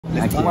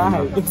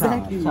Why?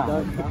 Exactly.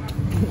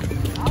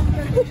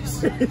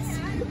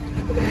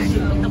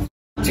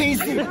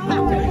 Chasing.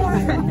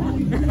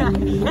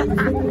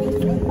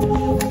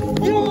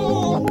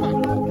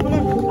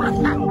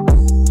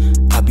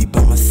 I be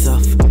by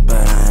myself, but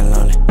I ain't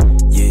lonely.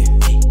 Yeah,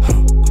 yeah,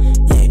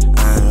 I ain't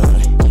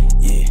lonely.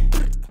 Yeah.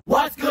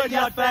 What's good,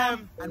 y'all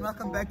fam? And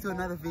welcome back to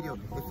another video.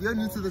 If you're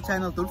new to the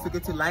channel, don't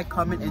forget to like,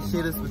 comment, and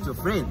share this with your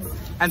friends.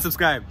 And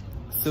subscribe.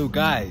 So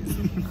guys,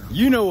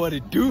 you know what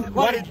it do.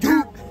 What it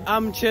do?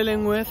 I'm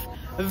chilling with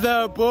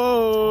the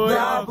boys.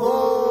 The boys.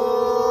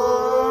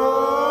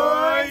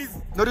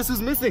 Notice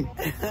who's missing?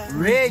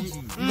 Reggie.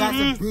 You guys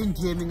have been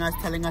DMing us,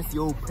 telling us,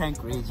 yo,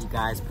 prank Reggie,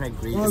 guys, prank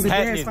Reggie. Oh, the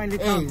day has finally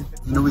come. Hey,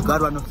 you know, we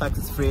got one of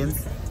Flax's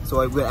friends,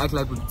 so we act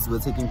like we're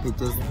taking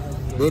pictures.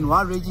 Then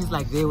while Reggie's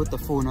like there with the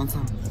phone on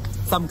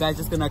some guy's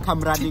just gonna come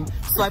running,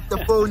 swipe the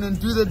phone and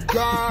do the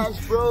dash,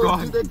 bro.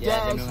 Do the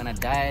dash. Then we're gonna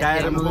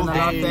die. We're gonna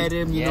laugh at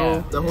him, you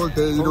know, the whole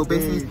day, you know,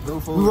 basically.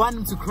 We want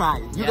him to cry.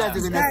 You guys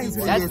are gonna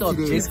see tears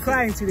today. He's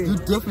crying today. You're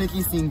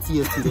definitely seeing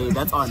tears today.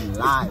 That's on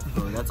live,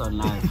 bro. That's on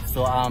live.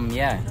 So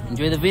yeah,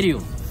 enjoy the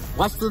video.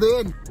 Watch to the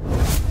end.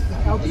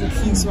 I hope it's a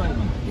clean swipe.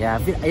 Yeah.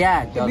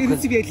 It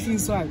needs to be a clean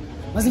swipe.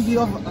 Mustn't be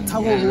off a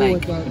towel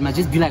Like, it might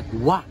just be like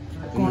what?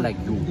 Like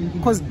you.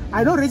 Because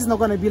I know Reggie's not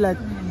gonna be like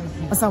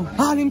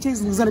let me chase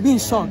him. He's gonna be in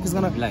shock. He's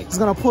gonna pause. He's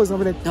gonna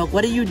be like, Dog,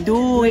 what are you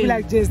doing? Be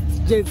like, just,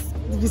 you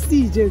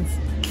see, just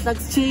like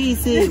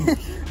chasing.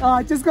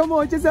 Just come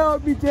on, just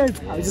help me,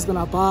 just. I'm just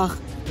gonna bark.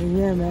 And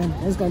yeah, man,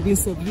 it's gonna be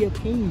severe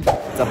pain.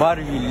 It's about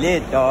to be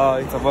lit,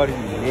 dog. It's about to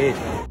be lit.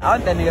 I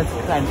want that nigga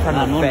to cry in front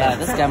of fans.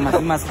 This guy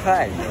must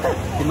cry.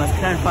 He must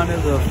cry in front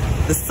of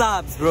the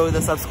subs, bro.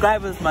 The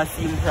subscribers must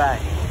see him cry.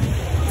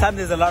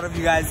 There's a lot of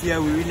you guys here.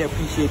 We really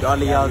appreciate all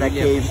of y'all that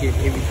came. Appreciate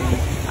everything.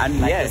 And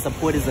like, yeah, the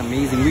support is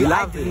amazing.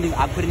 I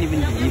couldn't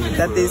even believe it.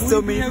 That there's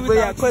so many people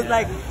here. Cause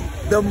like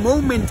the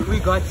moment we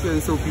got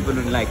here, so people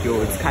are like, yo,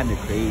 it's kind of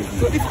crazy.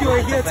 So if you are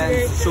here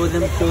today, show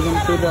them the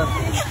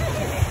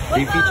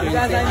featuring.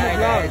 guys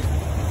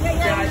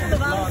are in the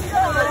vlog.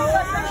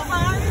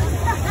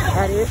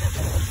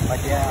 But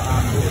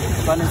yeah,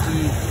 it's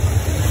honestly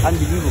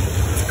unbelievable.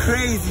 It's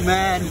crazy,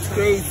 man. It's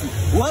crazy.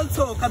 World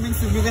tour coming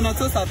soon. We're gonna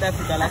tour South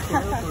Africa, like for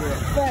real, for real.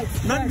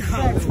 Not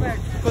now,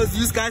 because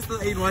you guys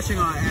still ain't watching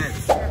our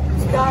ads.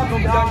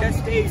 That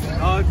stage,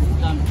 dog.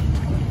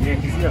 Yeah,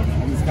 he's here.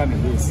 And he's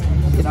coming, yes.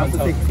 You can also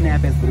take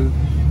snaps, bro.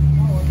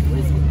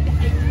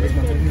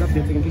 He's up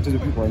there taking pictures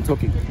of people and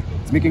talking.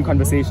 He's making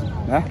conversation.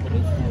 Huh?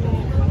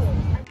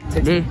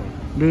 Day.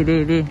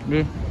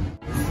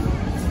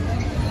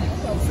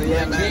 So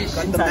yeah, man.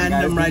 Got the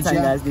random right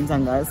here.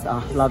 Guys.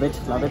 Love it.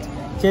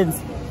 Chins,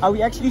 are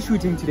we actually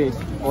shooting today?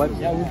 What?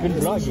 Yeah, we've been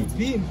vlogging.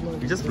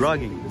 We're just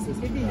vlogging.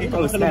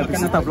 Oh snap, it's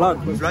just a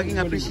vlog. We're vlogging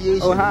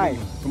appreciation. Oh hi,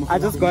 I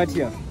just got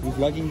here. We're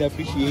vlogging the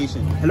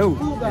appreciation. Hello,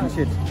 and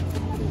shit.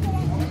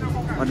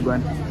 What's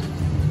going on?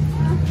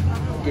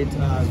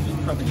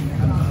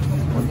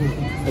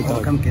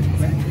 Come get it.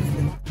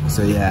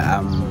 So yeah,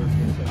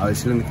 I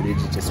was chilling with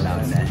Reggie just now,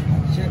 man.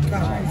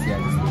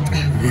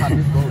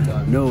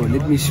 No,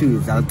 let me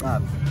shoot. I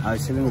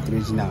was chilling with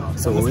Reggie now.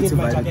 So we're to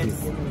buy the thing.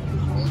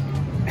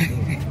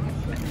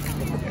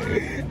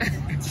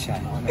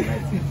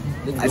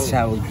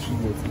 I will keep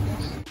it.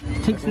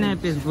 Take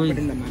snappers, boy.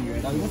 That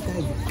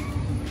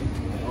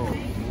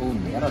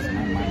was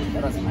my money.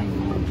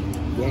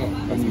 Yeah,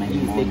 that's my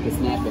money. Take the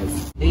snappers.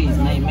 Please,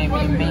 man, you know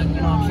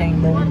what I'm saying,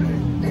 bro?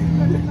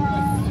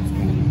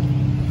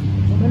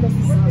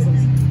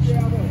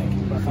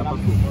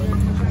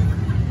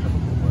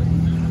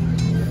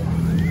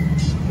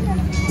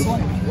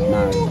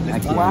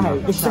 Wow,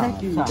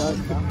 exactly.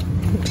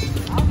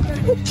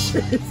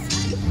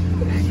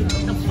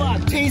 The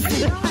fuck,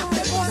 chasing.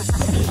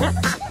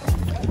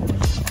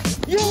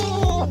 Yo!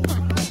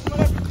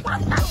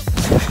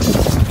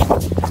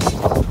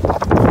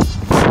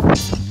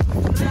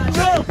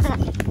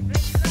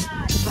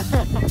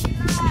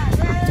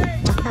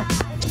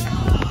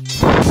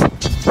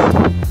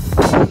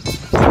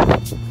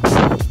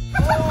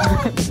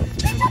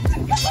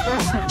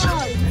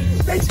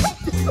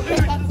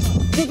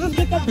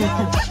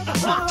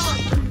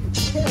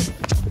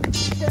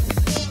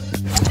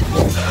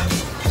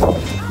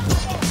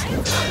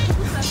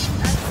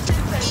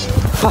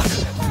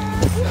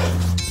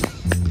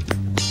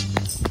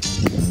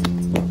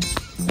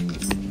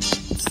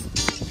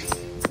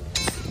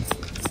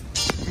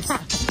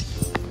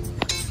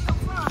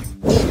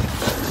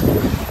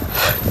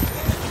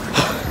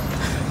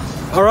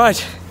 Alright,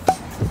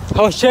 I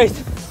was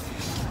chased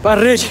by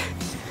Reggie.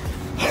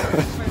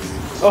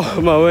 Oh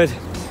my word.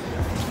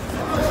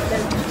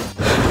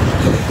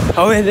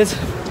 Oh wait, let's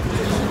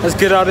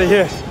get out of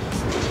here.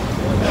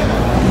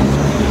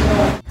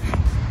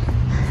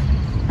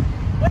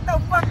 What the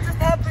fuck just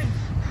happened?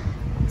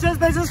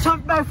 They just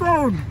chopped my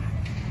phone.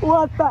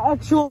 What the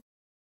actual?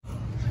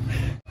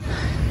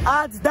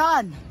 It's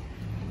done.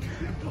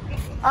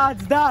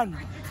 It's done.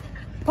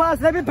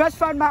 Pause, let me best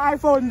find my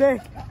iPhone there.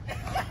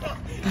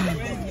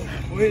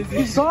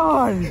 It's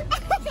gone.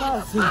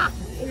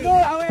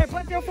 Away,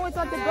 put your phone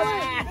on the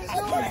ground.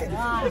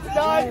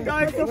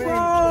 Put your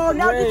phone.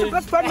 Now you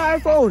just find my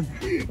iPhone.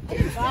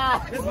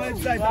 That's my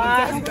inside.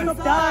 Stop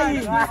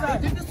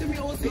dying. Do this to me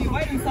also.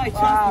 Why inside?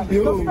 Stop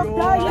dying.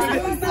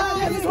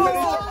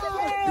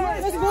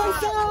 Let's go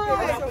inside.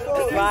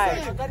 Right.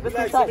 Let's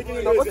go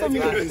inside. What's the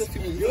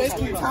meaning? You're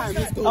wasting time.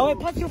 Let's go. Oh, wait,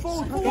 pass your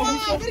phone. I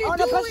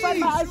want to press my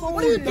iPhone.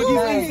 What are you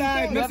doing?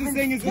 Inside. Mr.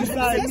 Singh is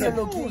inside. It's a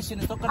location.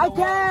 It's not gonna I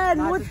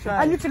can. What?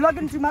 I need to log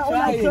into my own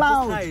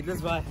iCloud.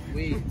 That's why.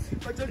 Wait.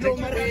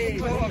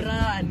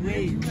 Run.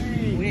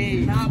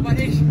 Wait.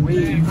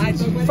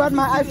 Find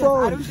my I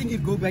iPhone. don't think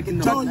he'd go back in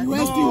the John, you're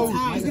wasting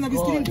time. He's gonna be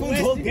stealing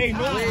phones all day.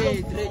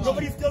 Wait.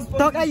 Nobody's still spoken.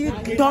 Dog, are you?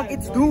 Dog,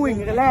 it's doing.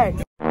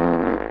 Relax.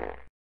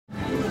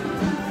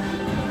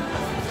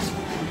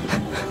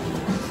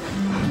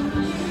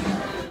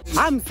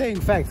 I'm saying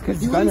facts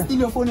because You want to steal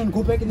your phone and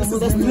go back in the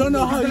movie? You don't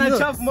know how he He's gonna looks.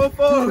 chop more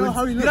phones. You know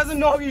how he looks. He doesn't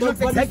know how he looks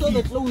But you saw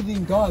exactly. the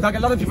clothing, dog. Like a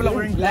lot of people are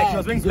wearing black. He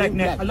was wearing black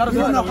net. A lot of You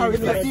people don't are know how wearing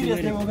he black. looks.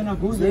 Seriously, we're gonna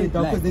go there,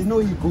 dog, because there's no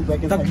way you go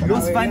back Dog, you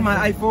don't find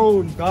my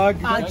iPhone, dog.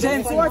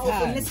 James, what?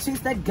 Let's chase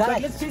that guy.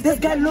 This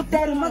guy looked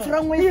at him. What's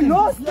wrong with him? He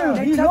lost him.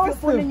 They He tap your lost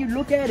phone him. and you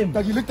look at him.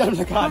 Dog, you looked at him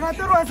like, I thought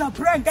it was a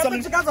prank. I thought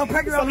you guys were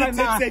pranking me. I'm like,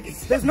 nah. 10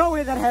 seconds. There's no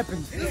way that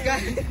happened.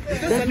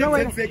 There's no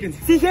way. 10 seconds.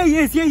 See, here he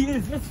is. Here he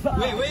is.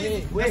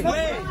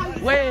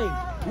 Wait.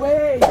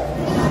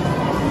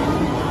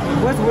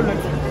 Where's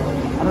Woodlands?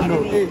 I don't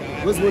know. Hey,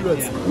 where's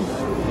Woodwards?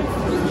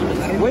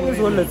 Where is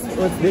Woodlands?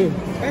 Oh, it's there.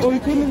 Oh, he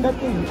came in that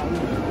thing.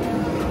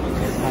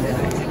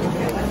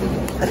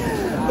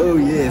 Oh,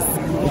 yes.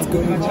 Let's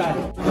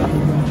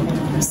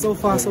go. So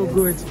far, so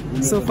good.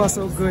 So far,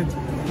 so good.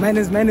 Man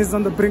is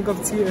on the brink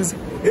of tears.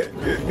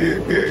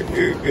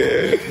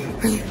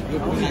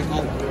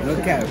 No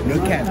cap.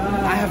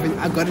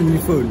 I got a new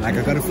phone. Like,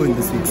 I got a phone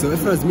this week. So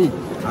if it was me,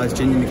 I was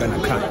genuinely gonna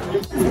cry.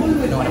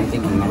 You know what I'm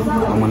thinking, man?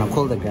 I'm gonna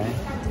call the guy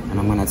and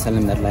I'm gonna tell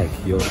him that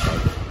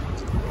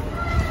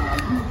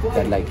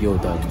yo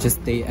dog,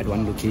 just stay at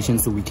one location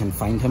so we can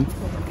find him.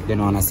 Then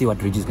I wanna see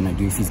what Reggie's gonna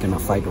do, if he's gonna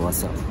fight or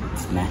what's up.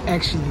 Nah.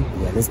 Actually.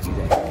 Yeah, let's do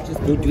that. Just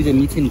go do the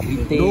meet and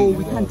greet thing. No,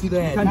 we can't do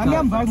that.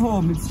 I'm back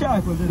home. It's shy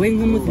for this. Going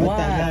home with what?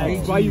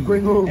 Why are you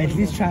going home? At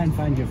least try and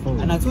find your phone.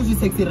 And I told you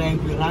sexy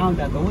rank around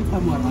that. The whole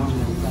time we're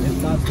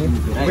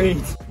around. Wait.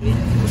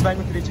 Let's find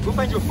with Reggie. Go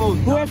find your phone.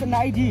 Who has an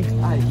ID?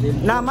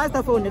 Nah, mine's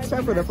the phone. Let's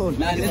try for the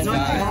phone. I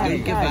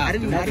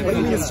didn't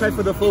Let's try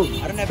for the phone.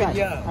 I don't have it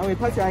here. I will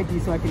pass your ID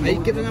so I can Are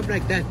you giving up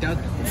like that, dog?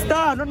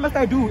 Star, what must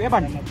I do,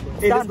 Evan?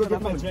 Hey, let's go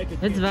get my jacket.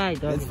 Let's ride,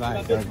 dog. That's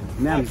fine, dog.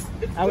 Nams.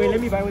 I will, let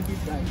me buy with these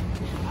guys.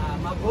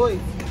 My boy.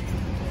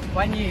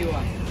 1 year you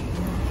are.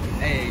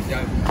 Hey,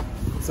 dog.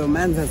 So,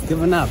 man has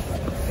given up.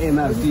 Hey,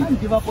 man, You can't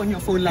give up on your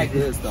phone like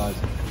this, dog.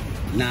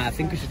 Nah, I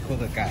think we should call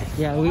the guy.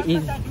 Yeah, we is.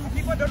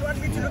 People don't want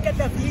me to look at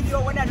the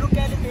video. When I look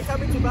at it, they tell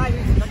me to buy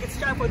it. Like, it's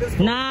time for this.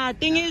 Nah,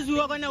 thing is,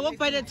 we're gonna walk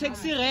by the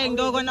taxi rank.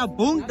 They're gonna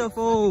boom the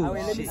phone.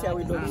 Let me see how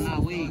we do this.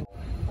 Wait.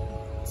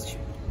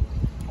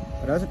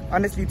 But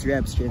honestly, it's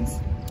raps, gents.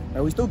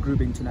 We're still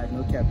grouping tonight,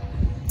 no cap.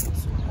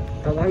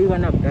 So why you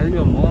wanna tell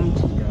your mom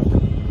to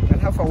And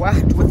how for what?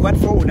 With what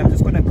phone? I'm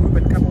just gonna group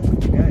and come home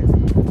with you guys.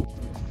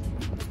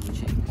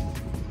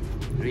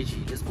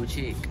 Reggie, let's go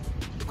check.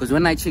 Because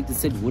when I checked, it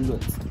said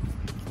Woolworths.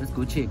 Let's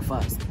go check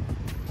fast.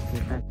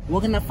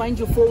 We're gonna find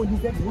your phone. He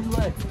said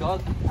Woolworths,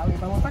 dog. I'm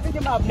fucking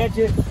him up,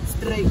 legit.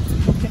 Straight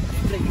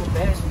your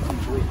best.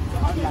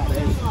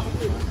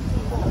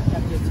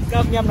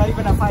 Tell me I'm not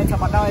even a fighter,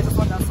 but now I just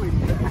want to swing.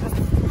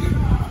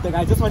 Like,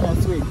 I just want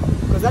to swing.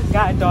 Because that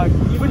guy, dog,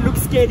 he even looked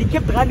scared. He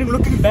kept running,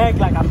 looking back.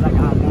 Like, I'm like,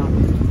 ah, nah.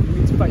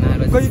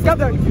 Because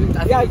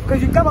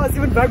you come out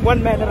even back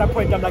one man at a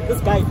point. I'm like, this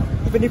guy,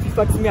 even if he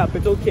fucks me up,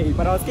 it's okay.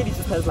 But I was scared he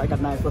just has like a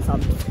knife or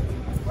something.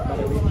 By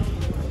the way,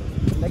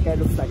 that guy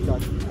looks like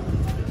dog.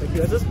 Like, he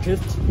was just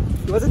dressed.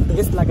 He wasn't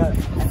dressed like a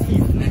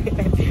thief.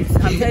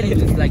 I'm telling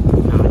you, it's like,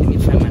 nah, let me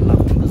try my luck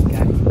on this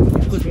guy.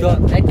 Because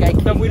dog, that guy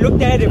So we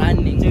looked at him.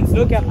 running. James,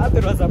 look at, I thought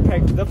it was a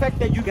prank. The fact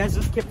that you guys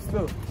just kept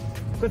still.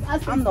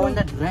 I'm the one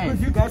that ran.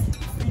 Because you guys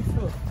stayed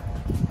still.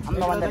 I'm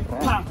the one that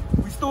Like, ran.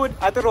 we stood.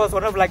 I thought it was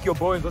one of like your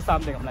boys or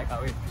something. I'm like,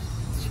 oh wait.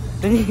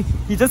 Then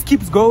he just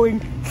keeps going.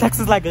 Flex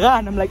is like,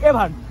 run. I'm like,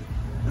 Evan.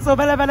 So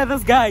Bella,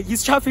 this guy,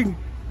 he's chuffing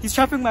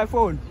my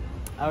phone.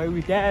 Oh, we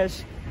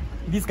dash.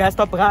 These guys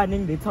stop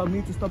running. They tell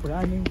me to stop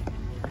running.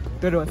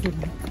 Thought it was him.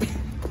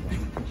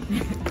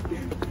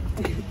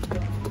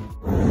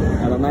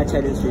 My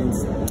challenge,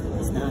 friends.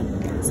 It's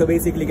done. So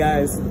basically,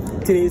 guys,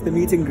 today is the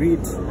meet and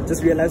greet.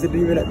 Just realized we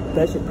didn't even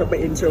bash a proper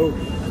intro.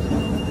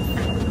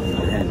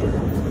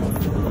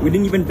 We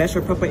didn't even bash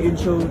a proper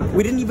intro.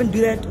 We didn't even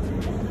do that.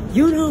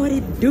 You know what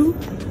it do?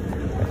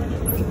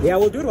 Yeah,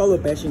 we'll do it while we're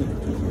bashing it.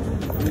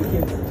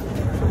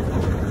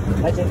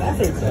 I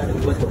said so.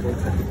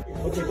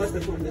 Okay, what's the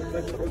phone?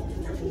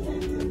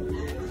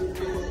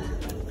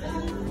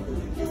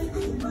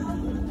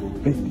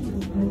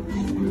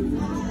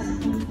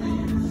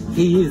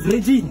 He is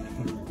Reggie.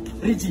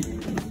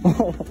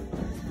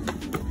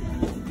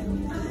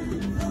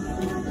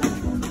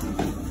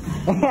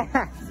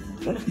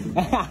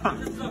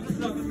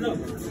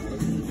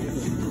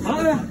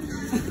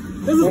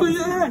 This is for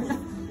you.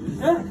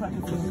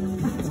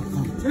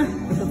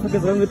 What the fuck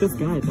is wrong with this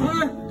guy?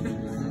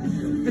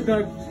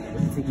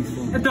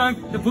 Hey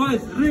dog, the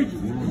boys, Reggie.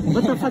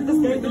 What the fuck this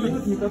guy doing?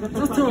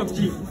 Let's talk,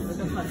 G.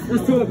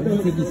 Let's talk.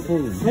 Take his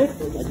phone. Hey? I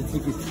just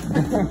take his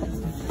phone.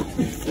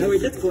 No,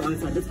 wait, let's go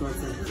outside. Let's go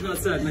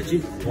outside, my G.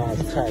 Wow,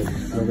 try.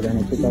 We're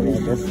gonna put on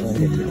our best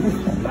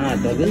friend. Nah,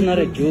 dog, this is not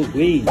a joke,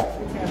 wait.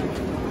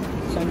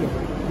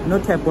 No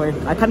cap, boy.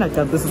 I cannot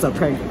tell this is a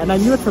prank. And I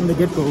knew it from the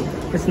get-go.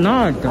 It's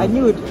not, dog. I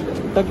knew it.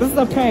 Like, this is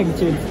a prank,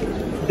 Jim.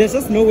 There's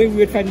just no way we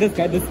would find this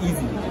guy this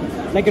easy.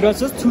 Like, it was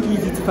just too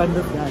easy to find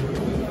this guy.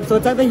 So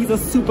it's either he's a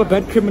super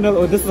bad criminal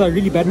or this is a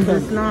really bad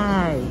prank. It's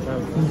not,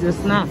 dog.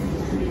 It's not.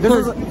 This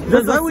is a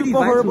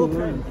super horrible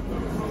prank.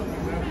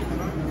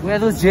 Where are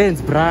those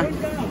gents, bruh?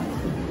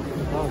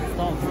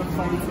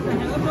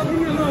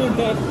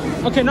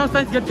 Okay, now it's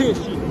time to get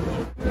pissed.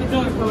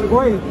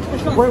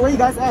 Boy, where you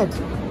guys at?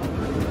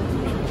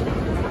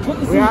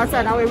 We're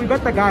outside now. We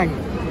got the guy.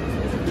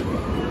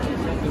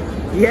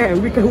 Yeah,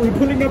 we're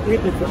pulling up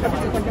with it.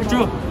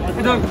 Joe,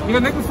 hey dog, you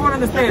can make me fall on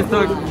the stairs,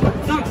 dog.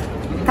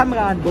 Camera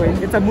on, boy.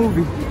 It's a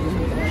movie.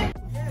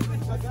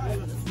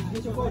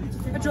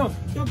 Hey Joe,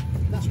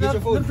 Get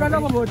your phone. let's run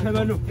over with him,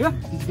 yeah?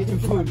 Get your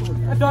phone.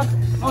 Hey dog,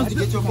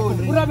 Get your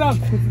phone. what up,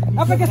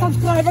 I can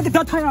subscribe. I can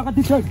that time. I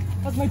can check.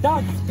 That's my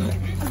dad.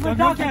 That's my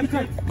dad.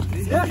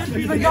 Yeah, that's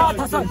my dad.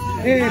 Hassan.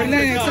 Hey,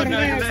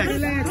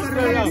 relax.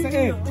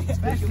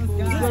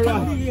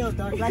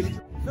 Like,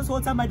 this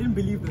whole time I didn't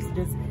believe this.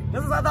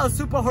 This is either a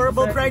super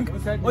horrible prank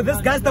or this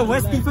guy's the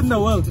worst thief in the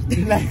world.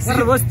 Like, What's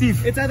the worst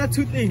thief? it's either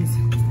two things.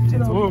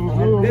 There's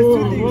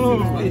two things.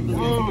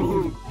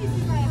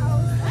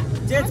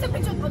 What's the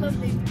picture of all those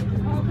things?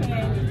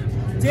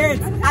 Okay.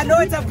 Jade, I know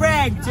it's a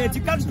prank. Jade,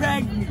 you can't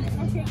prank me.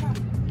 Okay, come.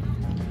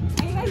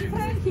 Are you guys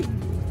pranking?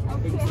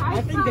 Okay, high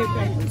I think they five.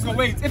 prank me. So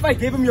wait, if I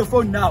gave him your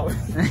phone now,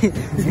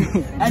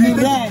 and he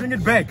ran, bring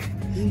it back.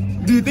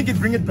 Do you think he'd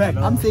bring it back?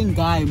 I'm saying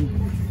guy,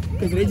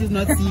 because Reggie's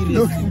not No,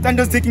 serious.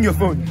 Tando's taking your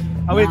phone.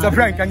 Oh wait, it's a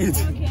prank, I need.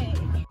 Okay.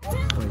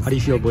 How do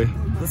you feel, boy?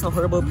 This is a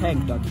horrible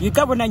prank, dog. You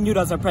got when I knew it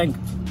was a prank.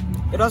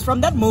 It was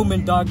from that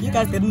moment, dog. You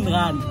guys didn't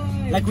run.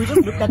 Like, we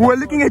just looked at We're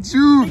looking at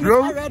you,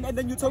 bro. I ran and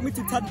then you told me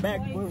to turn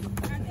back, bro.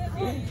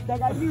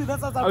 Like, I knew this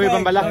was a Wait,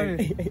 prank.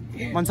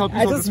 Bambala.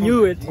 I just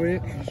knew it.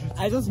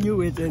 I just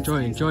knew it.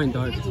 Join,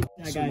 dog.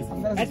 Yeah, guys.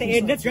 At the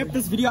end, let's wrap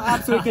this video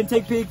up so we can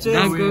take pictures.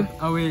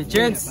 Away,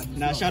 gents.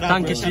 Nah, shut up,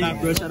 Thank bro. you, Shut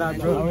up, bro. Shut up,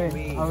 bro.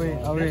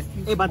 Away.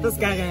 Hey, but this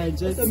guy ran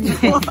just... This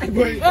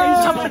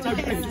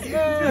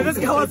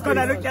guy was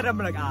gonna look at him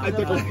like, ah. I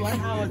thought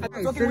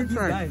talking with these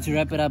guys. To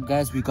wrap it up,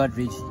 guys, we got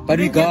Reggie. But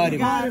we got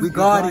him. We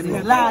got it.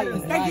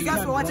 Thank you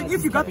guys for watching.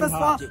 If you got this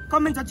far,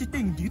 comment what you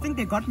think. Do you think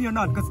they got me or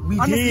not? Because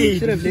honestly,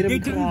 they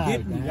didn't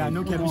get me. Yeah,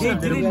 no cap. They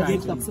didn't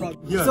get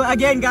me. So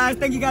again, guys,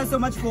 thank you guys so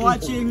much for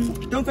watching.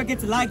 Don't forget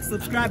to like,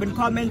 subscribe, and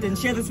comment, and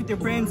share this with your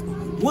friends.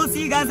 We'll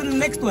see you guys in the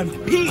next one.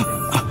 Peace.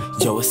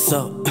 Yo, what's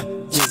up?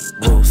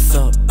 What's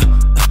up?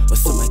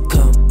 What's in my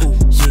cup?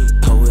 Yeah,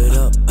 pour it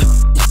up.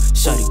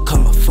 Shawty call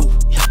my phone.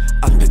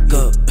 I pick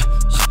up.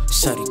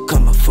 Shawty call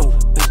my phone.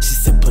 She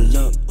said pull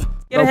up.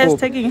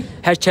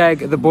 Hashtag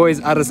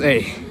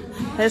TheBoyzRSA.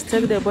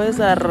 Hashtag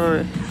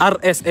TheBoyzRSA.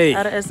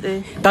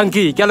 RSA. Thank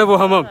you. Kya lebo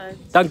hamam?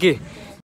 Thank you.